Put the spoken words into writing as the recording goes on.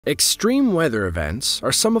Extreme weather events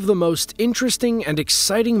are some of the most interesting and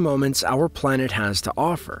exciting moments our planet has to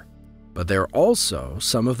offer, but they're also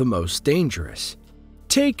some of the most dangerous.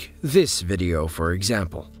 Take this video, for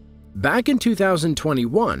example. Back in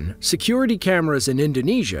 2021, security cameras in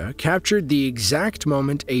Indonesia captured the exact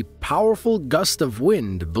moment a powerful gust of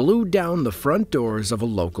wind blew down the front doors of a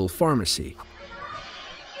local pharmacy.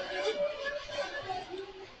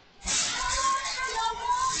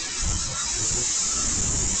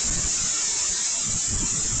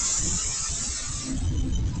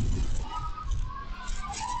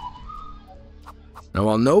 Now,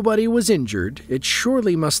 while nobody was injured, it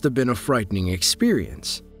surely must have been a frightening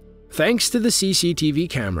experience. Thanks to the CCTV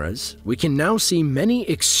cameras, we can now see many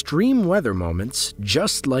extreme weather moments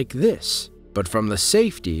just like this, but from the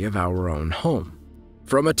safety of our own home.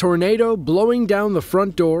 From a tornado blowing down the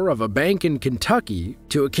front door of a bank in Kentucky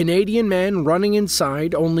to a Canadian man running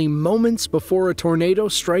inside only moments before a tornado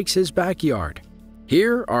strikes his backyard.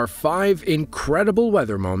 Here are 5 incredible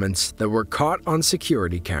weather moments that were caught on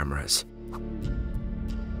security cameras.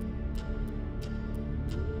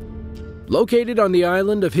 Located on the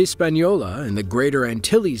island of Hispaniola in the Greater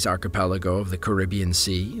Antilles archipelago of the Caribbean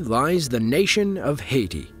Sea lies the nation of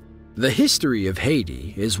Haiti. The history of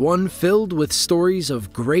Haiti is one filled with stories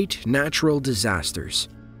of great natural disasters,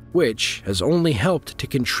 which has only helped to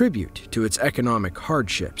contribute to its economic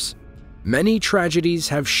hardships. Many tragedies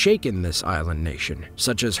have shaken this island nation,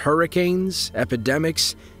 such as hurricanes,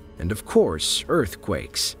 epidemics, and of course,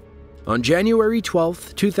 earthquakes. On January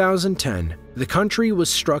 12, 2010, the country was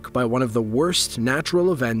struck by one of the worst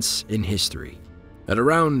natural events in history. At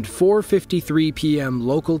around 4:53 p.m.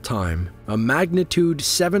 local time, a magnitude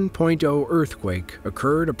 7.0 earthquake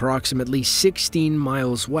occurred approximately 16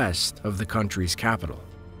 miles west of the country's capital.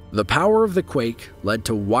 The power of the quake led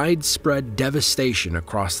to widespread devastation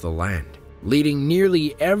across the land, leading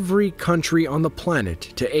nearly every country on the planet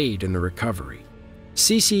to aid in the recovery.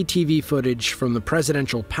 CCTV footage from the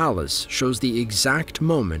presidential palace shows the exact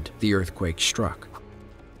moment the earthquake struck.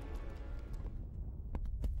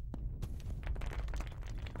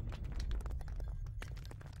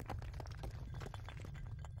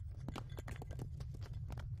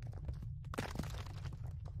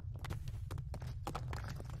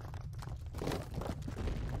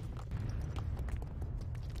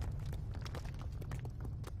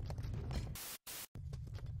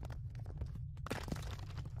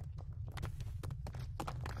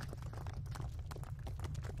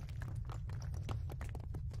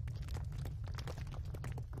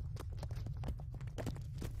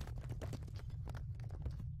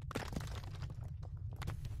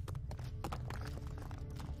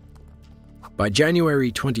 By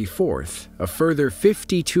January 24th, a further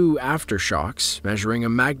 52 aftershocks measuring a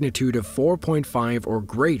magnitude of 4.5 or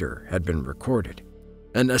greater had been recorded.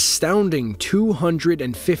 An astounding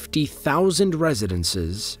 250,000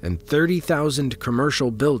 residences and 30,000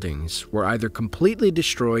 commercial buildings were either completely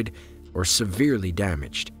destroyed or severely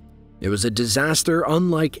damaged. It was a disaster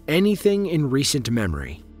unlike anything in recent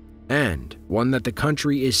memory, and one that the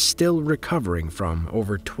country is still recovering from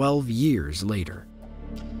over 12 years later.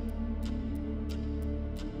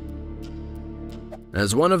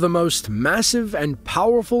 As one of the most massive and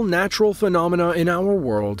powerful natural phenomena in our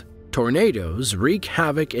world, tornadoes wreak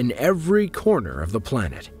havoc in every corner of the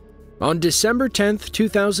planet. On December 10,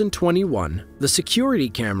 2021, the security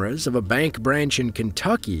cameras of a bank branch in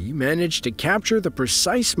Kentucky managed to capture the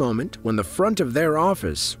precise moment when the front of their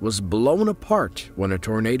office was blown apart when a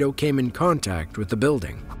tornado came in contact with the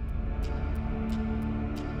building.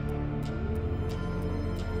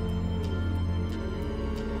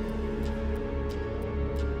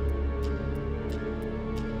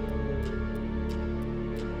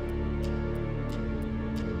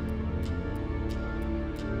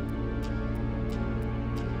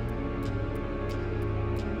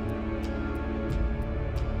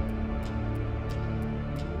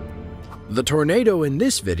 The tornado in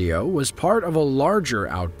this video was part of a larger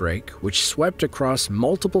outbreak which swept across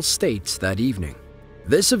multiple states that evening.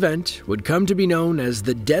 This event would come to be known as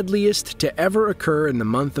the deadliest to ever occur in the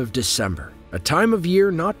month of December, a time of year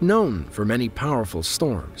not known for many powerful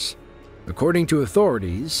storms. According to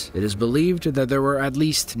authorities, it is believed that there were at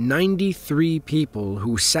least 93 people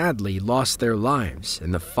who sadly lost their lives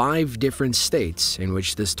in the 5 different states in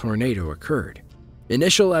which this tornado occurred.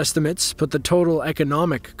 Initial estimates put the total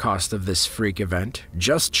economic cost of this freak event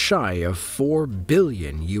just shy of $4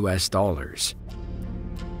 billion.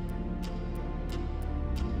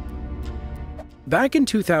 Back in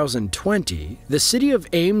 2020, the city of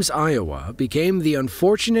Ames, Iowa became the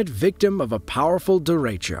unfortunate victim of a powerful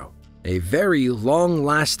derecho. a very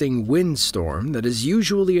long-lasting windstorm that is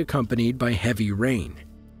usually accompanied by heavy rain.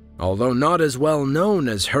 Although not as well known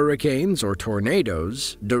as hurricanes or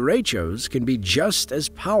tornadoes, derechos can be just as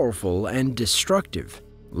powerful and destructive,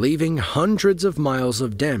 leaving hundreds of miles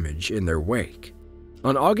of damage in their wake.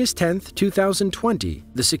 On August 10, 2020,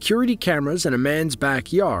 the security cameras in a man's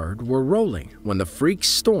backyard were rolling when the freak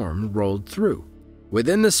storm rolled through.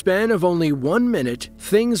 Within the span of only 1 minute,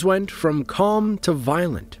 things went from calm to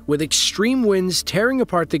violent, with extreme winds tearing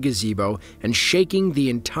apart the gazebo and shaking the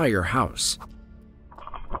entire house.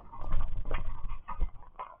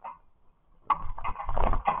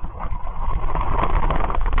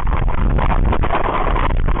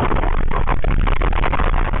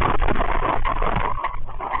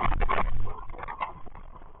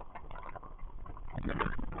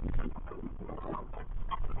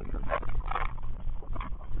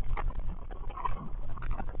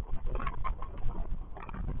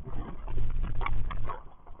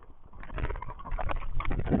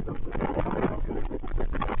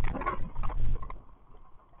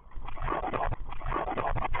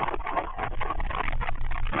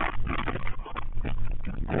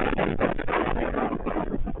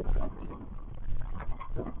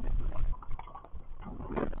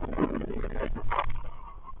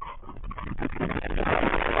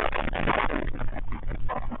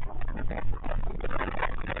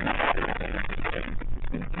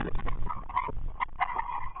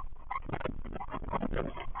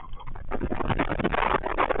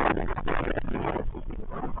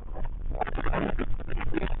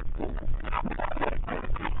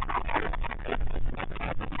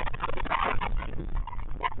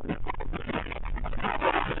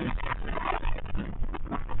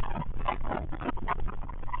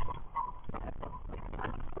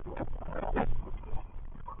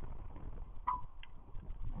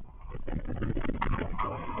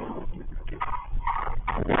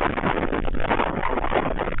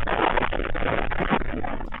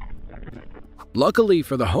 Luckily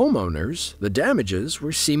for the homeowners, the damages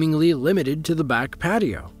were seemingly limited to the back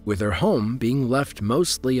patio, with their home being left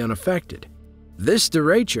mostly unaffected. This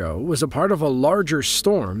derecho was a part of a larger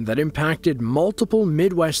storm that impacted multiple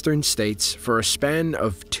Midwestern states for a span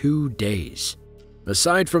of 2 days.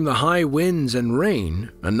 Aside from the high winds and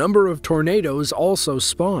rain, a number of tornadoes also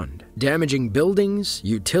spawned, damaging buildings,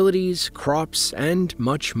 utilities, crops, and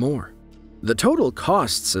much more. The total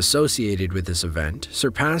costs associated with this event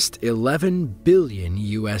surpassed $11 billion.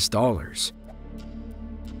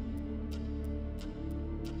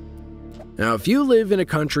 Now, if you live in a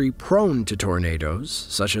country prone to tornadoes,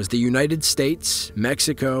 such as the United States,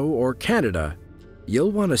 Mexico, or Canada,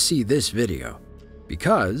 you'll want to see this video.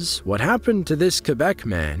 Because what happened to this Quebec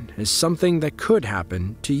man is something that could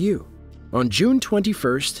happen to you. On June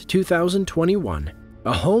 21, 2021,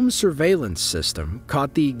 a home surveillance system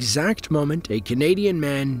caught the exact moment a Canadian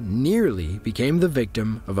man nearly became the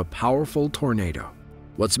victim of a powerful tornado.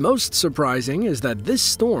 What's most surprising is that this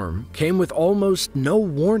storm came with almost no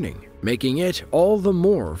warning, making it all the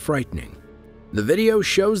more frightening. The video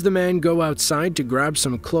shows the man go outside to grab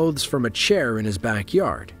some clothes from a chair in his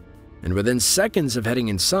backyard, and within seconds of heading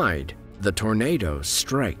inside, the tornado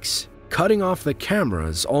strikes, cutting off the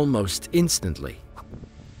cameras almost instantly.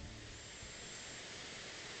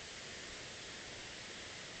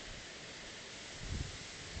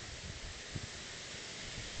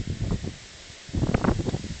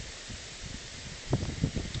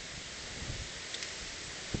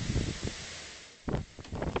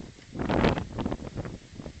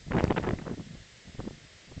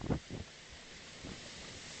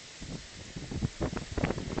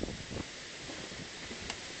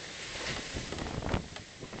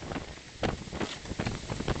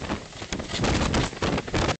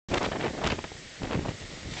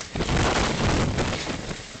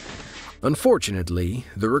 Unfortunately,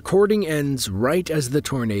 the recording ends right as the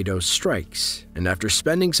tornado strikes, and after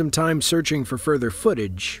spending some time searching for further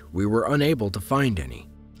footage, we were unable to find any.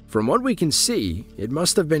 From what we can see, it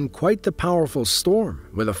must have been quite the powerful storm,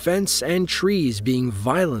 with a fence and trees being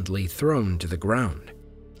violently thrown to the ground.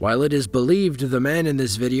 While it is believed the man in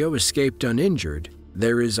this video escaped uninjured,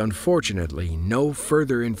 there is unfortunately no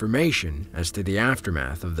further information as to the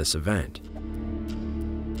aftermath of this event.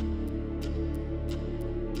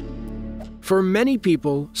 For many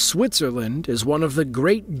people, Switzerland is one of the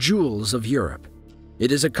great jewels of Europe.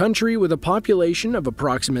 It is a country with a population of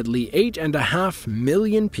approximately 8.5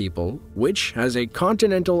 million people, which has a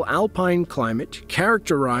continental alpine climate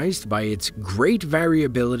characterized by its great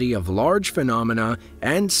variability of large phenomena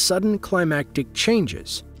and sudden climactic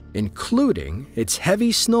changes, including its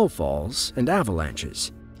heavy snowfalls and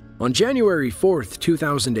avalanches. On January 4th,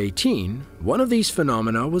 2018, one of these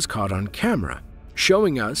phenomena was caught on camera,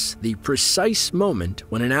 showing us the precise moment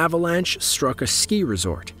when an avalanche struck a ski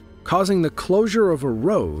resort, causing the closure of a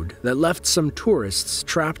road that left some tourists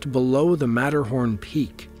trapped below the Matterhorn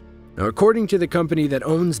peak. Now, according to the company that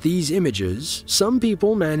owns these images, some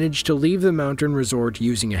people managed to leave the mountain resort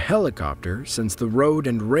using a helicopter since the road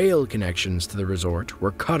and rail connections to the resort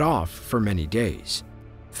were cut off for many days.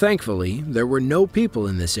 Thankfully, there were no people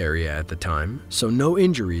in this area at the time, so no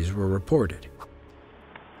injuries were reported.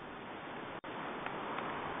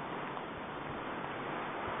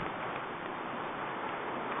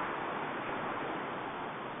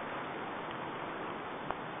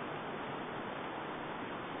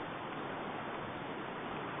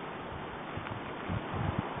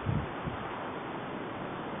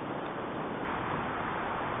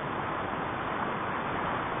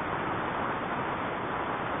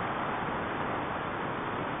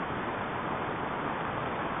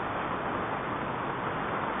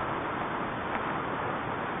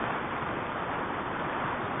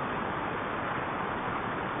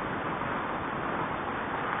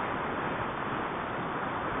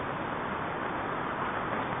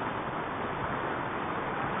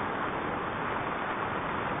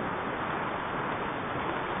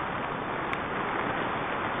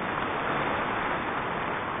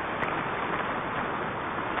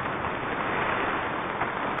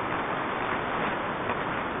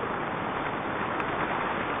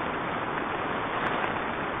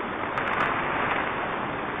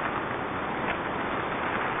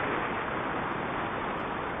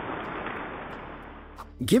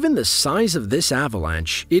 Given the size of this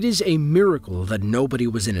avalanche, it is a miracle that nobody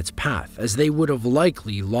was in its path, as they would have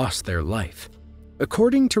likely lost their life.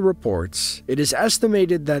 According to reports, it is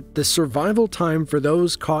estimated that the survival time for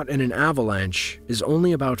those caught in an avalanche is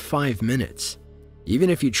only about 5 minutes. Even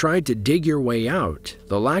if you tried to dig your way out,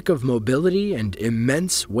 the lack of mobility and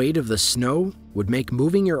immense weight of the snow would make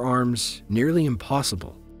moving your arms nearly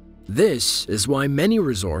impossible. This is why many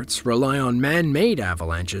resorts rely on man-made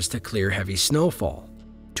avalanches to clear heavy snowfall,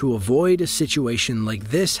 to avoid a situation like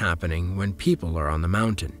this happening when people are on the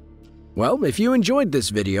mountain. Well, if you enjoyed this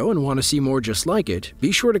video and want to see more just like it,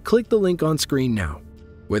 be sure to click the link on screen now.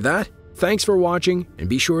 With that, thanks for watching and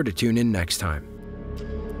be sure to tune in next time.